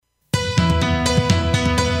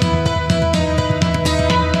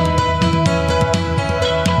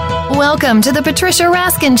Welcome to the Patricia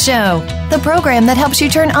Raskin Show, the program that helps you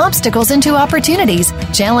turn obstacles into opportunities,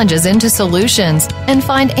 challenges into solutions, and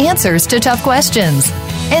find answers to tough questions.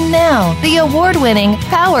 And now, the award-winning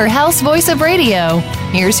powerhouse voice of radio.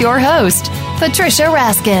 Here's your host, Patricia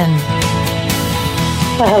Raskin.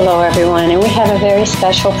 Well, hello, everyone, and we have a very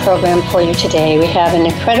special program for you today. We have an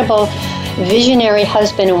incredible visionary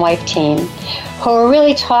husband and wife team who are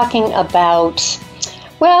really talking about,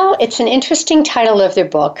 well, it's an interesting title of their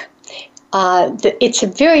book. It's a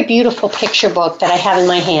very beautiful picture book that I have in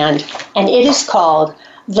my hand, and it is called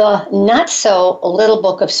The Not-So-Little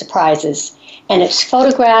Book of Surprises, and it's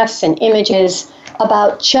photographs and images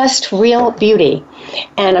about just real beauty.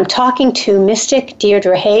 And I'm talking to mystic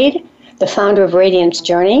Deirdre Hade, the founder of Radiance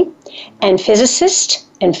Journey, and physicist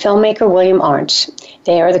and filmmaker William Arntz.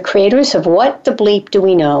 They are the creators of What the Bleep Do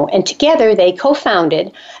We Know? And together they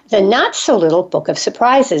co-founded the Not-So-Little Book of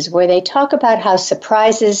Surprises, where they talk about how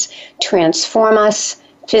surprises transform us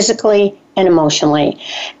physically and emotionally.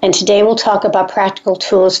 And today we'll talk about practical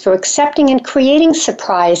tools for accepting and creating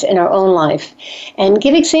surprise in our own life, and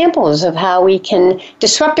give examples of how we can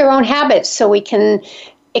disrupt our own habits so we can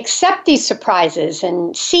accept these surprises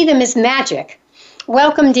and see them as magic.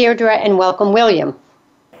 Welcome, Deirdre, and welcome, William.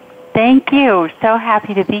 Thank you. So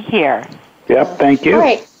happy to be here. Yep, thank you. All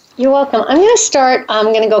right. You're welcome. I'm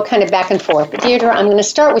going to go kind of back and forth. But Deirdre, I'm going to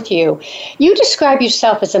start with you. You describe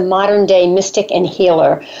yourself as a modern-day mystic and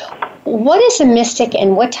healer. What is a mystic,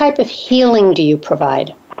 and what type of healing do you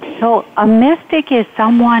provide? So a mystic is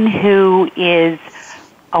someone who is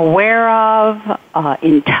aware of,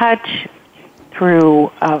 in touch,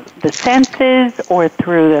 through the senses, or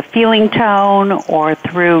through the feeling tone, or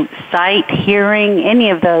through sight, hearing, any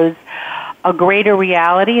of those, a greater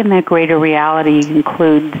reality, and that greater reality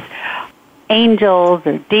includes angels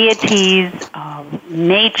or deities,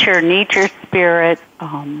 nature spirit,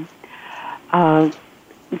 God,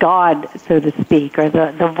 so to speak, or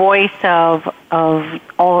the voice of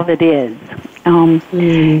all that is.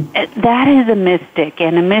 That is a mystic,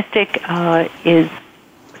 and a mystic is...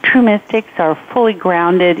 True mystics are fully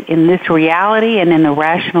grounded in this reality and in the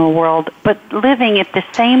rational world, but living at the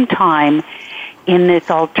same time in this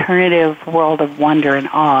alternative world of wonder and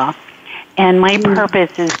awe. And my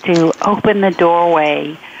purpose is to open the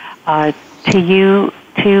doorway to you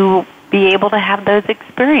to be able to have those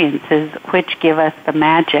experiences which give us the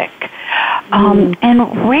magic.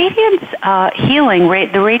 And Radiance Healing,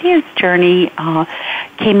 the Radiance Journey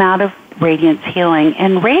came out of Radiance Healing.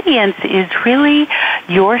 And Radiance is really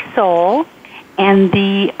your soul and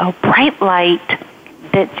the bright light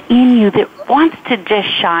that's in you that wants to just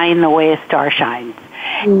shine the way a star shines.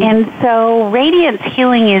 And so Radiance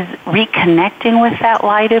Healing is reconnecting with that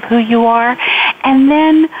light of who you are, and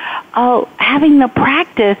then having the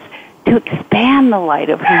practice to expand the light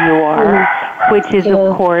of who you are, which is,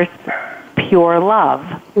 of course, pure love.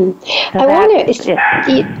 I wonder,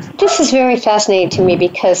 this is very fascinating to me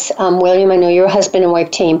because, William, I know you're a husband and wife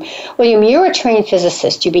team. William, you're a trained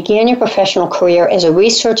physicist. You began your professional career as a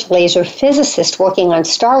research laser physicist working on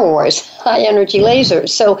Star Wars, high-energy lasers.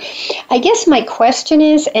 So I guess my question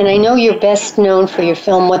is, and I know you're best known for your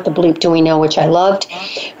film, What the Bleep Do We Know?, which I loved,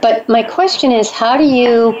 but my question is, how do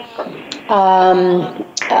you...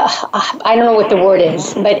 I don't know what the word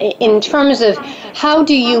is, but in terms of how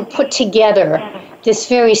do you put together this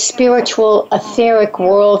very spiritual, etheric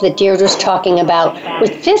world that Deirdre's talking about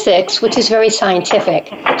with physics, which is very scientific?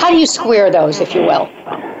 How do you square those, if you will?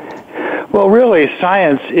 Well, really,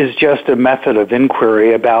 science is just a method of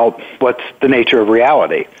inquiry about what's the nature of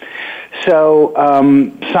reality. So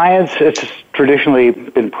science, it's traditionally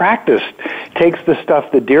been practiced, takes the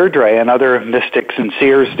stuff that Deirdre and other mystics and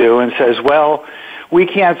seers do and says, well, we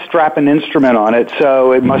can't strap an instrument on it,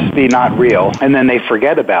 so it must be not real, and then they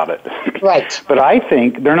forget about it. Right. But I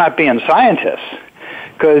think they're not being scientists.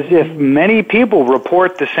 Because if many people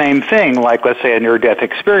report the same thing, like let's say a near-death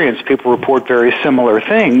experience, people report very similar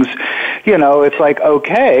things, it's like,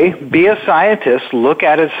 okay, be a scientist, look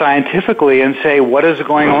at it scientifically and say, what is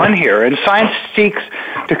going on here? And science seeks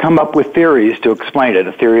to come up with theories to explain it,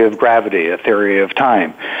 a theory of gravity, a theory of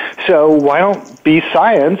time. So why don't be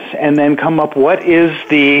science and then come up what is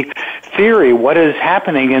the theory, what is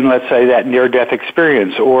happening in, let's say, that near-death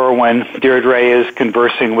experience, or when Deirdre is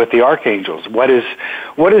conversing with the archangels, what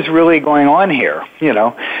is really going on here,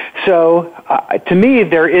 So to me,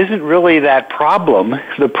 there isn't really that problem.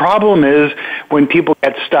 The problem is when people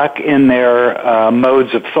get stuck in their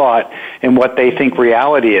modes of thought and what they think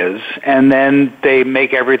reality is, and then they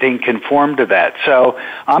make everything conform to that. So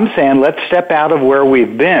I'm saying let's step out of where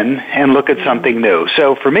we've been and look at something new.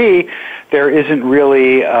 So for me, there isn't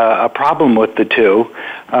really a problem with the two.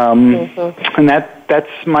 And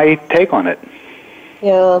that's my take on it.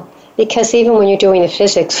 Yeah, because even when you're doing the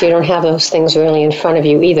physics, you don't have those things really in front of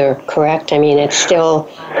you either, correct? I mean, it's still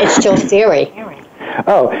theory.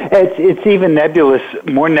 Oh, it's even nebulous,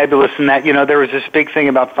 more nebulous than that. You know, there was this big thing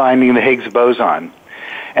about finding the Higgs boson.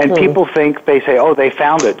 And people think, they say, oh, they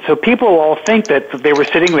found it. So people all think that they were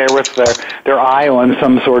sitting there with their eye on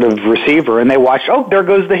some sort of receiver, and they watched, oh, there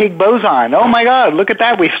goes the Higgs boson. Oh, my God, look at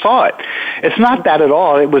that, we saw it. It's not that at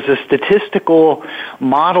all. It was a statistical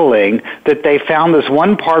modeling that they found this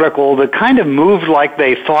one particle that kind of moved like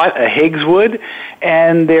they thought a Higgs would,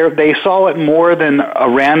 and they saw it more than a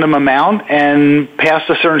random amount, and past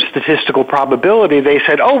a certain statistical probability, they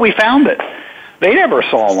said, oh, we found it. They never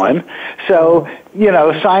saw one. So, you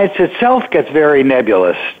know, science itself gets very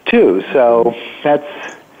nebulous, too. So that's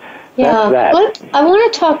that. I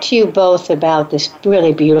want to talk to you both about this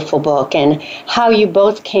really beautiful book and how you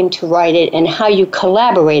both came to write it and how you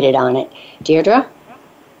collaborated on it. Deirdre?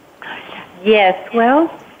 Yes,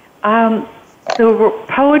 well, the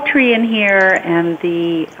poetry in here and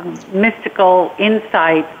the mystical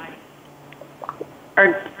insights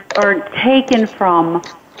are taken from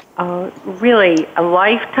really a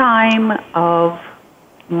lifetime of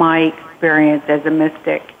my experience as a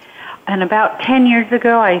mystic. And about 10 years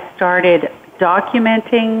ago, I started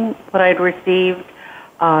documenting what I'd received,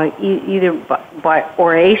 either by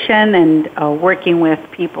oration and working with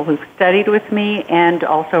people who've studied with me, and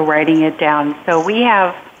also writing it down. So we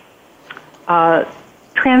have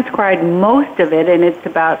transcribed most of it, and it's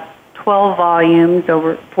about 12 volumes,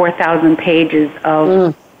 over 4,000 pages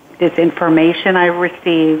of this information I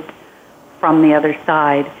received from the other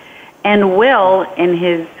side. And Will, in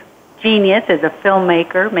his genius as a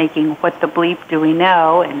filmmaker, making What the Bleep Do We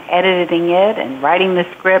Know, and editing it and writing the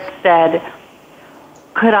script, said,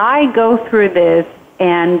 could I go through this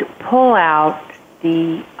and pull out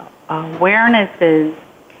the awarenesses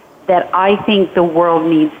that I think the world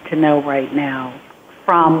needs to know right now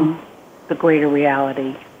from the greater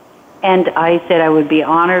reality? And I said, I would be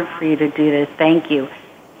honored for you to do this. Thank you.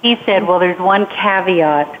 He said, well, there's one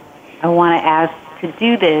caveat. I want to ask to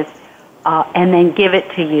do this and then give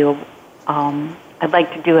it to you. I'd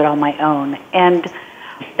like to do it on my own. And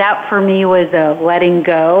that for me was a letting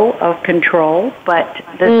go of control, but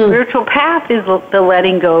the spiritual path is the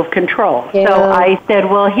letting go of control. Yeah. So I said,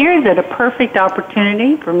 well, here's a perfect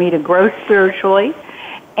opportunity for me to grow spiritually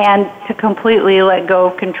and to completely let go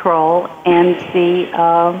of control and see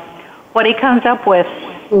what he comes up with.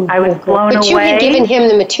 I was blown away. But you had given him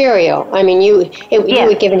the material. I mean, you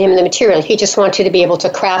had given him the material. He just wanted to be able to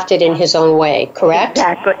craft it in his own way, correct?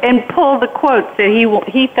 Exactly, and pull the quotes that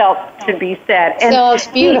he felt should be said. And so it's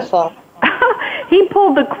beautiful. He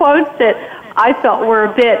pulled the quotes that I felt were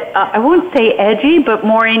a bit, I won't say edgy, but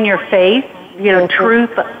more in your face, you know,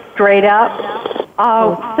 truth straight up.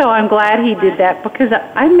 So I'm glad he did that, because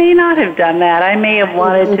I may not have done that. I may have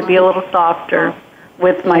wanted to be a little softer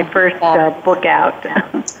with my first book out.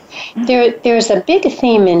 There's a big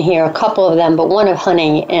theme in here, a couple of them, but one of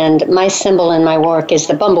honey. And my symbol in my work is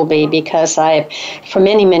the bumblebee, because I've, for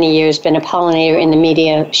many, many years, been a pollinator in the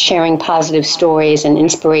media, sharing positive stories and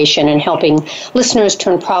inspiration and helping listeners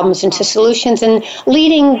turn problems into solutions and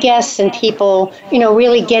leading guests and people, you know,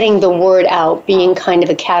 really getting the word out, being kind of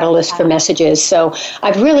a catalyst for messages. So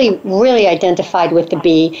I've really, really identified with the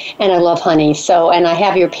bee, and I love honey. So, and I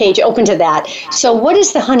have your page open to that. So what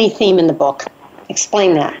is the honey theme in the book?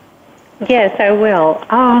 Explain that. Yes, I will.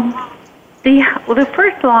 The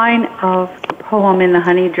first line of the poem in the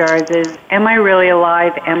honey jars is, am I really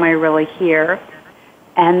alive? Am I really here?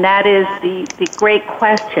 And that is the great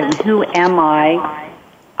question, who am I?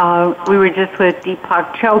 We were just with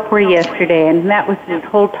Deepak Chopra yesterday, and that was his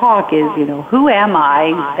whole talk is, you know, who am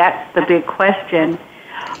I? That's the big question.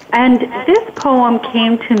 And this poem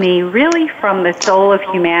came to me really from the soul of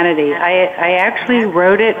humanity. I actually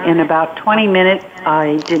wrote it in about 20 minutes.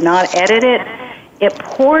 I did not edit it. It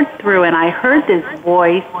poured through, and I heard this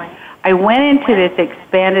voice. I went into this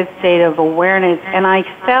expanded state of awareness, and I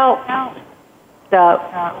felt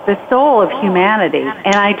the soul of humanity.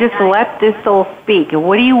 And I just let this soul speak. And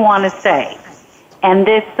what do you want to say? And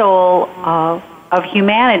this soul of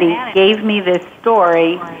humanity gave me this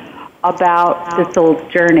story about the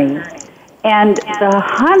soul's journey. And the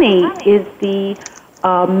honey is the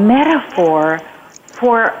metaphor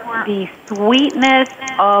for the sweetness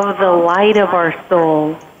of the light of our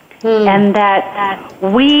soul. And that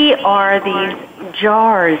we are these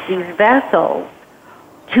jars, these vessels,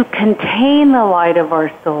 to contain the light of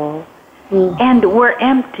our soul. And we're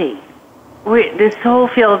empty. The soul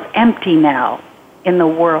feels empty now in the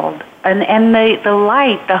world. And the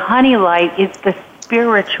light, the honey light, is the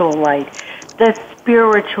spiritual light, the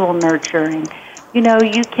spiritual nurturing. You know,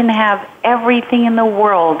 you can have everything in the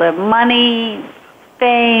world, money,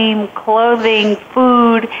 fame, clothing,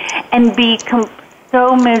 food, and be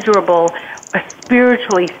so miserable or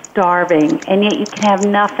spiritually starving, and yet you can have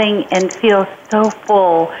nothing and feel so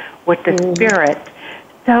full with the spirit.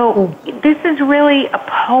 So this is really a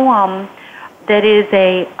poem that is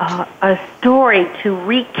a story to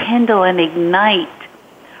rekindle and ignite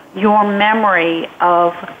your memory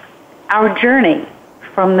of our journey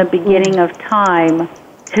from the beginning of time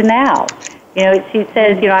to now. You know, she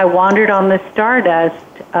says, you know, I wandered on the stardust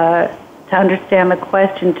to understand the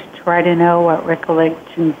question, to try to know what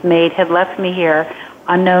recollections made had left me here,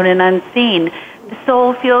 unknown and unseen. The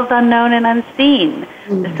soul feels unknown and unseen.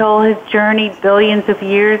 The soul has journeyed billions of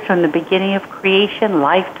years from the beginning of creation,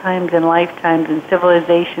 lifetimes and lifetimes and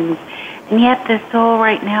civilizations, and yet the soul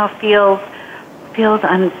right now feels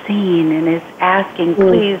unseen and is asking,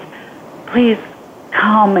 please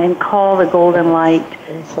come and call the golden light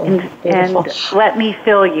and let me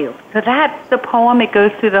fill you. So that's the poem. It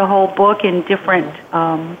goes through the whole book in different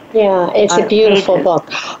it's a beautiful pages. book.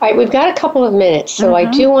 All right, we've got a couple of minutes, so I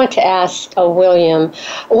do want to ask William,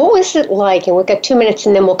 what was it like, and we've got 2 minutes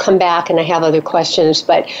and then we'll come back and I have other questions,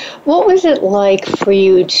 but what was it like for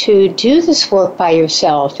you to do this work by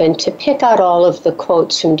yourself and to pick out all of the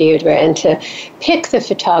quotes from Deirdre and to pick the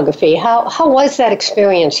photography? How was that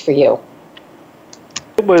experience for you?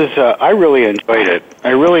 It was, I really enjoyed it.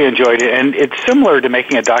 And it's similar to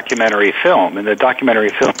making a documentary film. In the documentary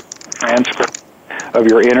film transcript of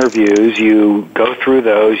your interviews, you go through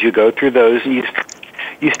those, and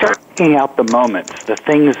you start picking out the moments, the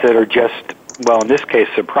things that are just, well, in this case,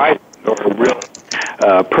 surprising or really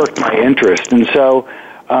perked my interest. And so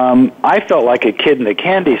I felt like a kid in a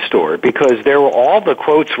candy store because all the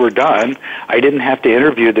quotes were done. I didn't have to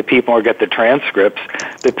interview the people or get the transcripts.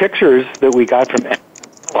 The pictures that we got from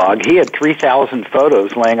he had 3,000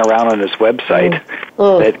 photos laying around on his website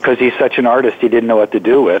because he's such an artist he didn't know what to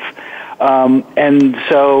do with. And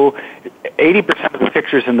so 80% of the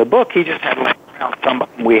pictures in the book he just had laying around. Some of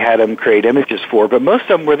them we had him create images for, but most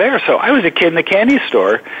of them were there. So I was a kid in the candy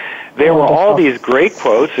store. There were all these great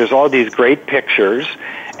quotes. There's all these great pictures.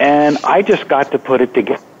 And I just got to put it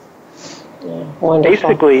together.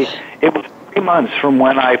 Basically, it was 3 months from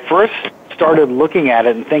when I first started looking at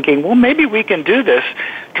it and thinking, well, maybe we can do this.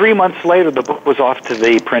 3 months later, the book was off to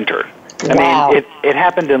the printer. I mean, it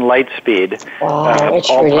happened in light speed, all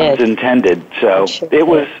puns intended. So it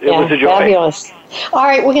was a joy. Fabulous. All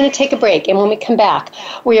right, we're going to take a break, and when we come back,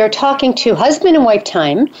 we are talking to husband and wife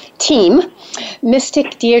team,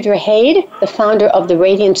 mystic Deirdre Hade, the founder of the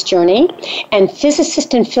Radiance Journey, and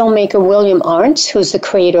physicist and filmmaker William Arntz, who's the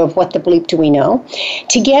creator of What the Bleep Do We Know.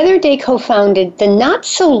 Together, they co-founded the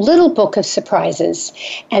not-so-little book of surprises,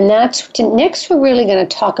 and next we're really going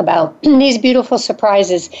to talk about these beautiful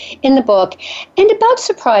surprises in the book and about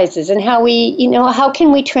surprises and how how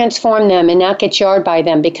can we transform them and not get jarred by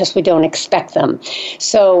them because we don't expect them.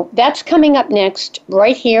 So that's coming up next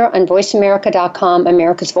right here on voiceamerica.com,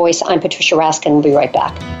 America's Voice. I'm Patricia Raskin. We'll be right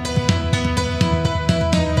back.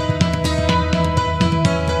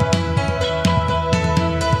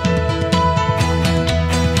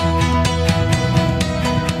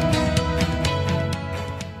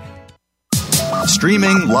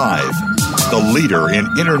 Streaming live, the leader in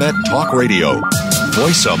Internet talk radio,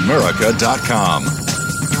 voiceamerica.com.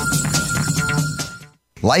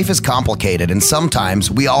 Life is complicated, and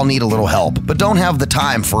sometimes we all need a little help, but don't have the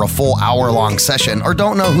time for a full hour-long session or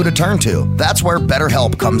don't know who to turn to. That's where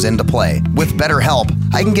BetterHelp comes into play. With BetterHelp,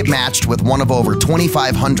 I can get matched with one of over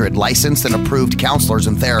 2,500 licensed and approved counselors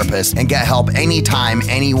and therapists and get help anytime,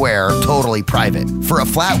 anywhere, totally private. For a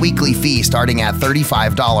flat weekly fee starting at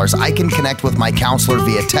 $35, I can connect with my counselor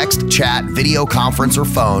via text, chat, video conference, or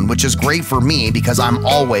phone, which is great for me because I'm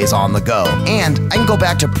always on the go. And I can go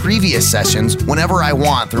back to previous sessions whenever I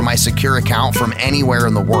want through my secure account from anywhere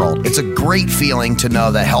in the world. It's a great feeling to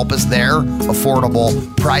know that help is there, affordable,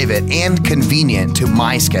 private, and convenient to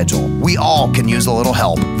my schedule. We all can use a little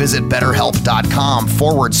help. Visit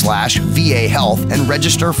betterhelp.com/VA Health and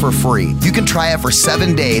register for free. You can try it for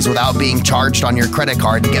 7 days without being charged on your credit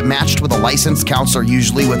card and get matched with a licensed counselor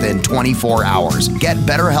usually within 24 hours. Get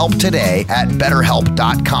BetterHelp today at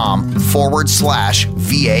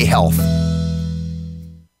betterhelp.com/VA Health.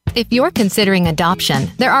 If you're considering adoption,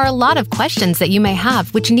 there are a lot of questions that you may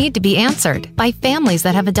have which need to be answered by families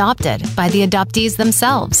that have adopted, by the adoptees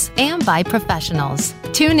themselves, and by professionals.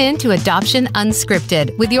 Tune in to Adoption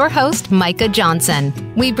Unscripted with your host, Micah Johnson.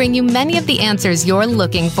 We bring you many of the answers you're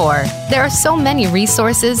looking for. There are so many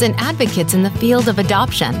resources and advocates in the field of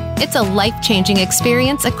adoption. It's a life-changing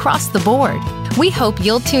experience across the board. We hope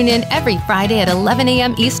you'll tune in every Friday at 11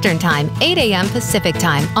 a.m. Eastern Time, 8 a.m. Pacific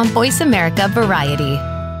Time on Voice America Variety.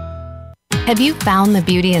 Have you found the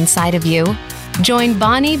beauty inside of you? Join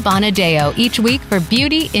Bonnie Bonadeo each week for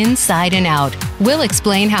Beauty Inside and Out. We'll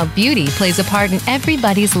explain how beauty plays a part in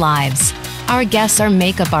everybody's lives. Our guests are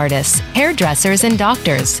makeup artists, hairdressers, and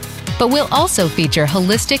doctors. But we'll also feature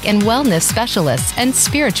holistic and wellness specialists and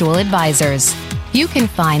spiritual advisors. You can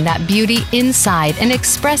find that beauty inside and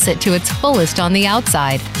express it to its fullest on the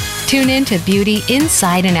outside. Tune in to Beauty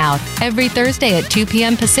Inside and Out every Thursday at 2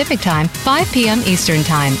 p.m. Pacific Time, 5 p.m. Eastern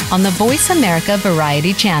Time on the Voice America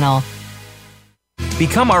Variety Channel.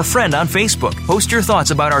 Become our friend on Facebook. Post your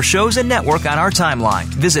thoughts about our shows and network on our timeline.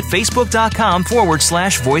 Visit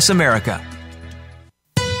facebook.com/Voice America.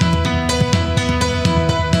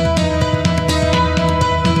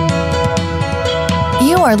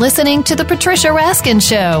 You are listening to The Patricia Raskin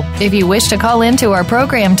Show. If you wish to call into our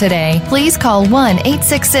program today, please call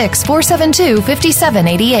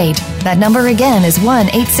 1-866-472-5788. That number again is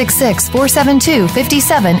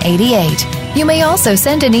 1-866-472-5788. You may also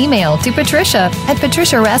send an email to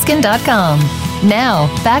patricia@patriciaraskin.com. Now,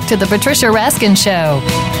 back to The Patricia Raskin Show.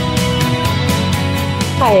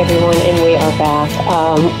 Hi, everyone, and we are back.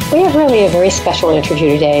 We have really a very special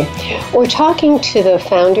interview today. We're talking to the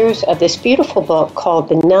founders of this beautiful book called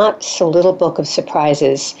The Not So Little Book of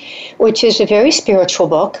Surprises, which is a very spiritual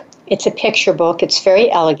book. It's a picture book. It's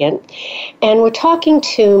very elegant. And we're talking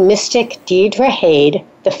to mystic Deirdre Hade,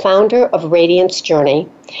 the founder of Radiance Journey,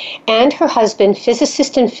 and her husband,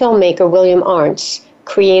 physicist and filmmaker William Arntz,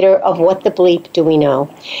 creator of What the Bleep Do We Know?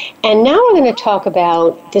 And now we're going to talk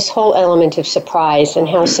about this whole element of surprise and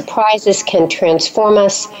how surprises can transform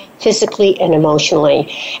us physically and emotionally.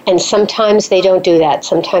 And sometimes they don't do that.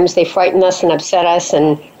 Sometimes they frighten us and upset us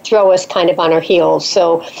and throw us kind of on our heels.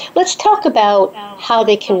 So let's talk about how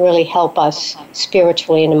they can really help us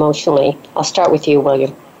spiritually and emotionally. I'll start with you,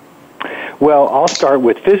 William. Well, I'll start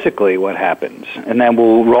with physically what happens, and then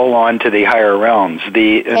we'll roll on to the higher realms. In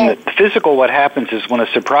the physical, what happens is when a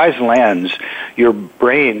surprise lands, your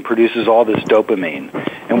brain produces all this dopamine.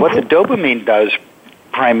 And what the dopamine does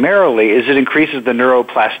primarily is it increases the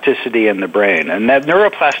neuroplasticity in the brain. And that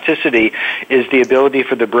neuroplasticity is the ability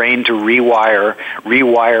for the brain to rewire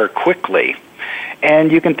quickly.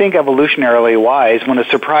 And you can think evolutionarily wise, when a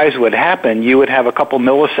surprise would happen, you would have a couple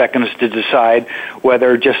milliseconds to decide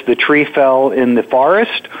whether just the tree fell in the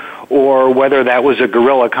forest or whether that was a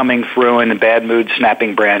gorilla coming through in a bad mood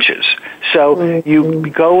snapping branches. So you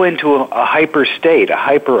go into a hyper state, a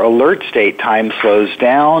hyper alert state. Time slows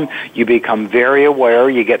down. You become very aware.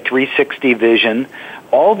 You get 360 vision.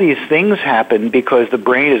 All these things happen because the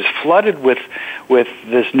brain is flooded with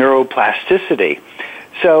this neuroplasticity.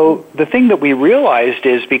 So the thing that we realized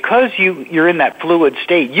is because you're in that fluid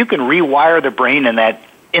state, you can rewire the brain in that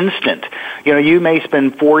instant. You know, you may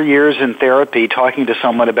spend 4 years in therapy talking to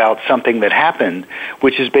someone about something that happened,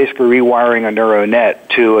 which is basically rewiring a neural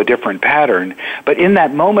net to a different pattern. But in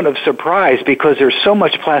that moment of surprise, because there's so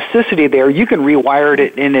much plasticity there, you can rewire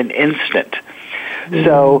it in an instant.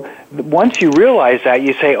 So once you realize that,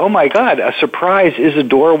 you say, oh my God, a surprise is a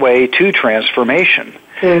doorway to transformation.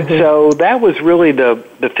 So that was really the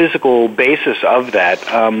physical basis of that.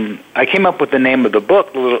 I came up with the name of the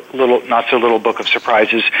book, Not So Little Book of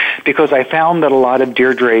Surprises, because I found that a lot of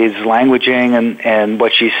Deirdre's languaging and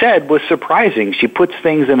what she said was surprising. She puts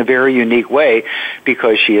things in a very unique way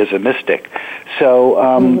because she is a mystic. So,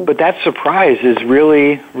 but that surprise is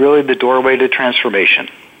really the doorway to transformation.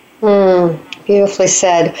 Beautifully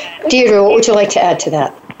said. Deirdre, what would you like to add to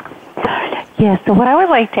that? Yeah, so what I would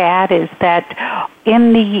like to add is that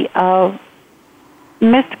in the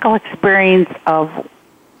mystical experience of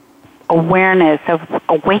awareness, of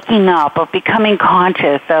waking up, of becoming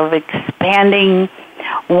conscious, of expanding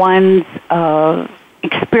one's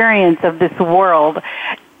experience of this world,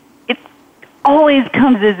 it always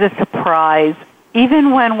comes as a surprise,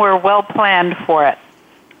 even when we're well planned for it.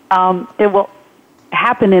 It will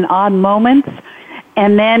happen in odd moments,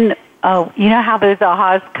 and then you know how those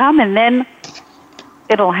ahas come, and then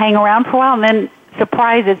it'll hang around for a while, and then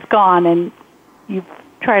surprise, it's gone, and you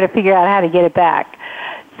try to figure out how to get it back.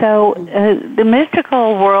 So the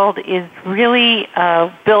mystical world is really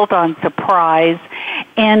built on surprise,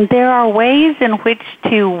 and there are ways in which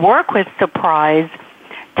to work with surprise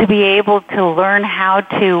to be able to learn how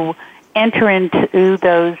to enter into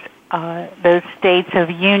those states of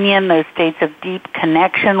union, those states of deep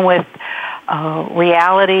connection with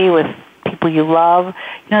reality, with people you love.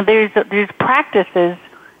 There's practices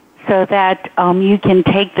so that you can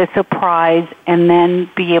take the surprise and then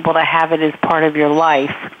be able to have it as part of your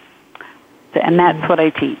life. And that's what I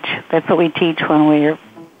teach. That's what we teach when we're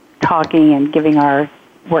talking and giving our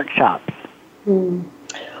workshops.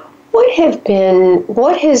 What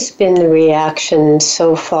has been the reaction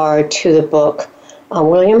so far to the book,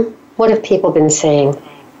 William? What have people been saying?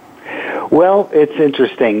 Well, it's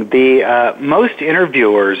interesting. The most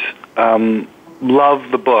interviewers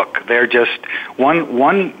love the book. They're just one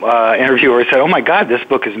interviewer said, "Oh my God, this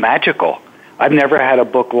book is magical. I've never had a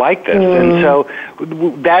book like this." And so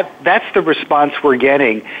that's the response we're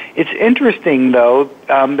getting. It's interesting, though,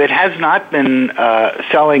 it has not been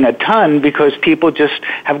selling a ton because people just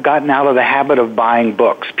have gotten out of the habit of buying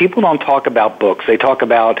books. People don't talk about books. They talk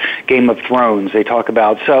about Game of Thrones. They talk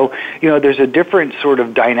about, there's a different sort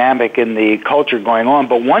of dynamic in the culture going on.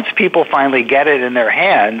 But once people finally get it in their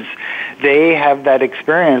hands, they have that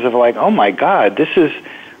experience of like, oh my God, this is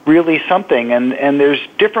really something, and there's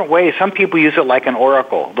different ways. Some people use it like an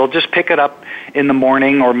oracle. They'll just pick it up in the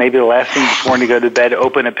morning or maybe the last thing before they go to bed,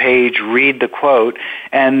 open a page, read the quote,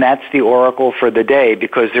 and that's the oracle for the day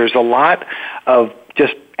because there's a lot of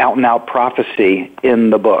just out-and-out prophecy in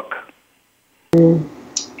the book.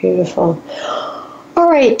 Beautiful. All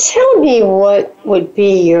right, tell me what would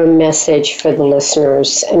be your message for the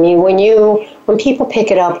listeners. I mean, when people pick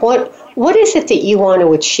it up, what is it that you want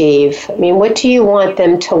to achieve? I mean, what do you want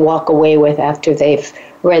them to walk away with after they've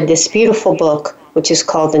read this beautiful book, which is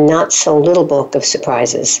called The Not So Little Book of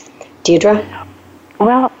Surprises? Deirdre?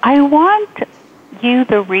 Well, I want you,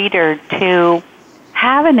 the reader, to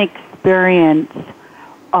have an experience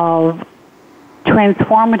of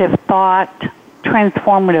transformative thought,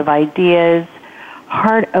 transformative ideas,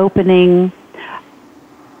 heart-opening.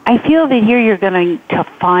 I feel that here you're going to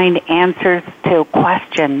find answers to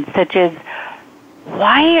questions such as,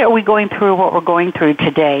 why are we going through what we're going through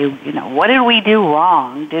today? What did we do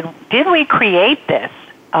wrong? Did we create this?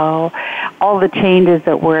 All the changes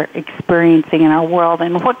that we're experiencing in our world,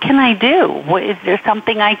 and what can I do? Is there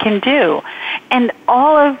something I can do? And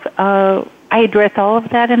I address all of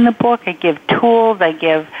that in the book. I give tools, I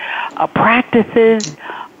give practices,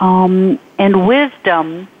 and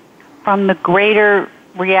wisdom from the greater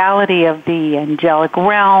reality of the angelic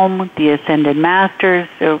realm, the ascended masters,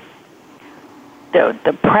 the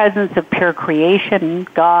presence of pure creation,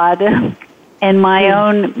 God, and my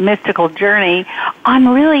own mystical journey on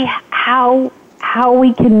really how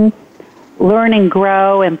we can learn and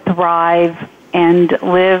grow and thrive and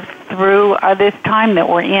live through this time that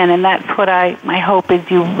we're in. And that's what my hope is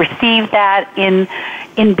you receive that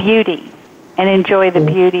in beauty and enjoy the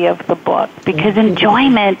beauty of the book, because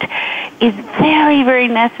enjoyment is very, very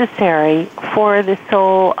necessary for the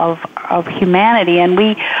soul of humanity, and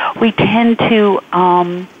we tend to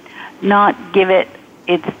not give it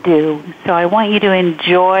its due. So I want you to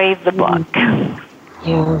enjoy the book.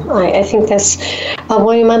 Yeah, I think that's,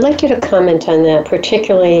 William, I'd like you to comment on that,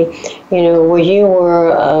 particularly, where you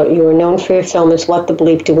were known for your film as What the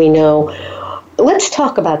Bleep Do We Know? Let's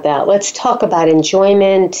talk about that. Let's talk about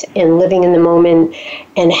enjoyment and living in the moment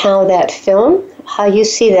and how you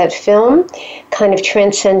see that film kind of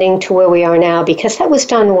transcending to where we are now, because that was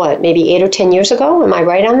done, maybe 8 or 10 years ago? Am I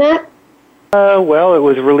right on that? Well, it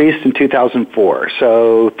was released in 2004,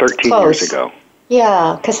 so 13 years ago.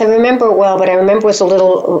 Yeah, because I remember it well, but I remember it was a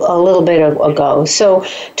little bit ago. So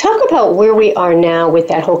talk about where we are now with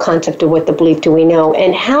that whole concept of What the Bleep Do We Know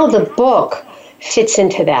and how the book fits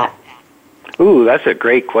into that. Ooh, that's a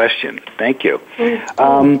great question. Thank you.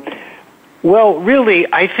 Well,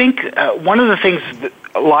 really, I think one of the things that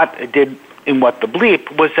a lot did in What the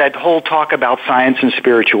Bleep was that whole talk about science and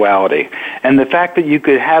spirituality, and the fact that you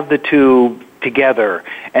could have the two together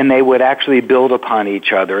and they would actually build upon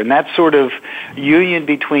each other, and that sort of union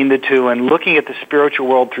between the two and looking at the spiritual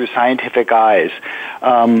world through scientific eyes,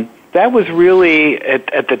 that was really,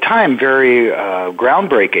 at the time, very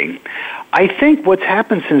groundbreaking. I think what's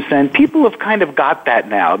happened since then, people have kind of got that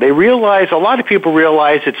now. A lot of people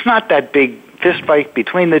realize it's not that big fist fight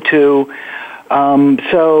between the two. And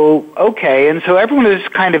so everyone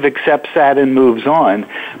just kind of accepts that and moves on.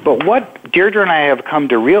 But what Deirdre and I have come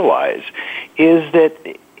to realize is that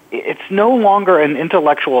it's no longer an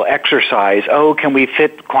intellectual exercise. Can we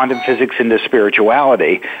fit quantum physics into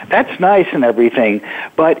spirituality? That's nice and everything,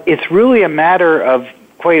 but it's really a matter of,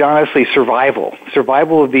 quite honestly, survival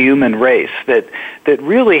of the human race, that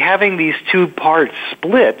really having these two parts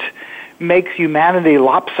split makes humanity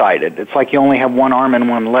lopsided. It's like you only have one arm and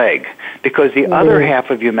one leg, because the other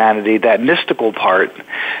half of humanity, that mystical part,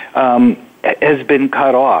 has been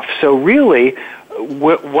cut off. So really,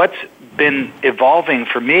 what's been evolving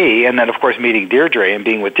for me, and then of course meeting Deirdre and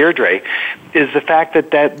being with Deirdre, is the fact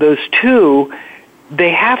that those two,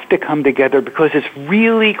 they have to come together, because it's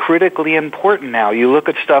really critically important now. You look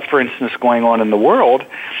at stuff, for instance, going on in the world,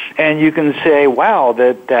 and you can say, wow,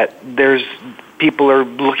 that there's people are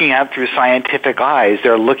looking at it through scientific eyes.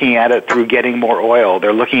 They're looking at it through getting more oil.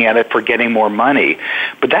 They're looking at it for getting more money.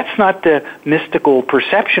 But that's not the mystical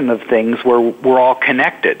perception of things where we're all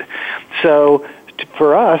connected. So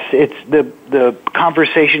for us, it's the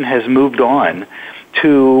conversation has moved on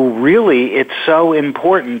to really, it's so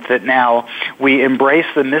important that now we embrace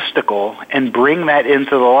the mystical and bring that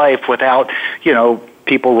into the life without,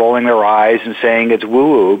 people rolling their eyes and saying it's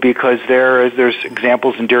woo-woo, because there's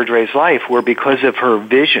examples in Deirdre's life where, because of her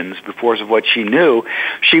visions, because of what she knew,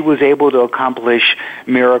 she was able to accomplish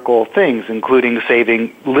miracle things, including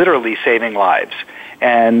literally saving lives.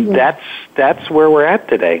 And that's where we're at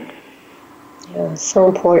today. Yeah, so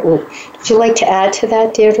important. Would you like to add to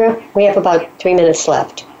that, Deirdre? We have about 3 minutes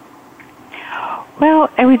left. Well,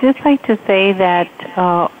 I would just like to say that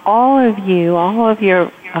all of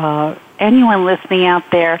your anyone listening out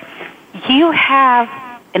there, you have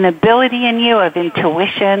an ability in you of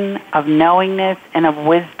intuition, of knowingness, and of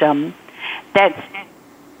wisdom that's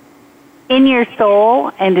in your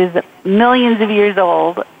soul and is millions of years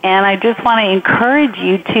old. And I just want to encourage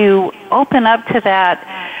you to open up to that,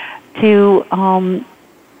 to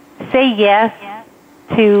say yes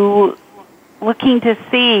to looking to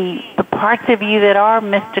see the parts of you that are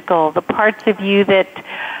mystical, the parts of you that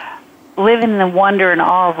live in the wonder and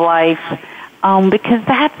awe of life, because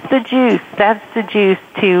that's the juice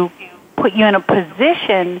to put you in a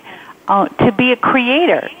position to be a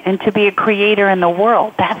creator and to be a creator in the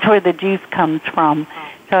world. That's where the juice comes from.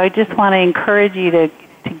 So I just want to encourage you to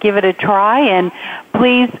give it a try, and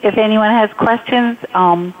please, if anyone has questions,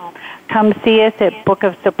 come see us at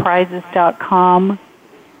bookofsurprises.com,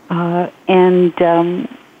 and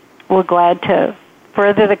we're glad to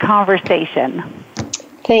further the conversation.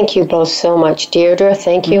 Thank you both so much. Deirdre,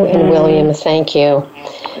 thank you, and William, thank you.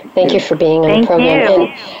 Thank you for being on the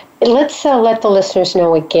program. And let's let the listeners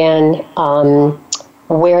know again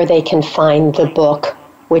where they can find the book,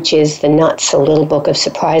 which is the Not So Little Book of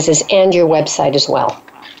Surprises, and your website as well.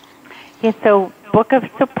 Yeah, so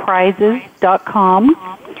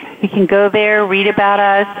bookofsurprises.com. You can go there, read about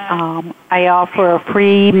us. I offer a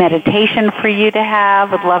free meditation for you to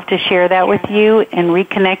have. I'd love to share that with you in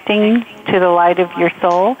reconnecting to the light of your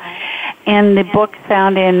soul. And the book's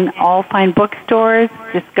found in all fine bookstores.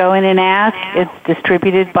 Just go in and ask. It's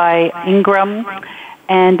distributed by Ingram,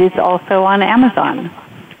 and it's also on Amazon.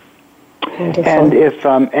 Wonderful. And if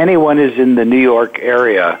anyone is in the New York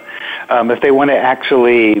area, if they want to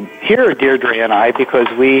actually hear Deirdre and I, because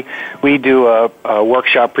we do a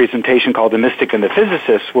workshop presentation called The Mystic and the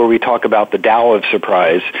Physicist, where we talk about the Tao of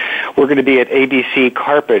surprise. We're going to be at ABC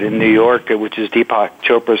Carpet in New York, which is Deepak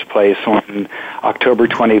Chopra's place, on October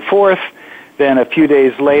 24th. Then a few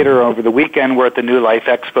days later, over the weekend, we're at the New Life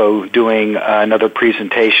Expo doing another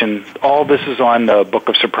presentation. All this is on the Book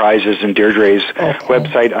of Surprises and Deirdre's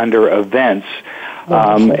website under events.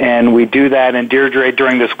 And we do that, and Deirdre,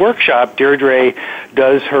 during this workshop, Deirdre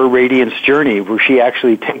does her Radiance Journey, where she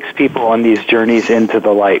actually takes people on these journeys into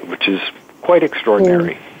the light, which is quite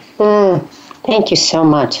extraordinary. Thank you so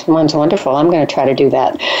much. Sounds wonderful. I'm going to try to do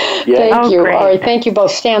that. Yeah. Thank you. Great. All right, thank you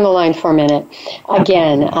both. Stay on the line for a minute.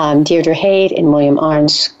 Again, Deirdre Hade and William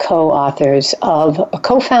Arntz,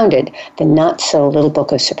 co-founded the Not So Little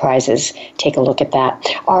Book of Surprises. Take a look at that.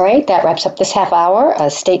 All right, that wraps up this half hour.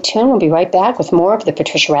 Stay tuned. We'll be right back with more of the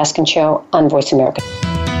Patricia Raskin Show on Voice America.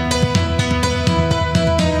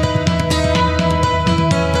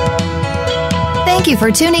 Thank you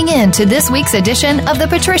for tuning in to this week's edition of The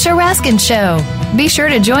Patricia Raskin Show. Be sure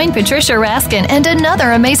to join Patricia Raskin and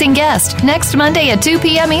another amazing guest next Monday at 2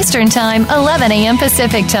 p.m. Eastern Time, 11 a.m.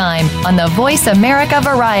 Pacific Time on the Voice America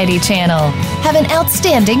Variety Channel. Have an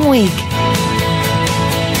outstanding week.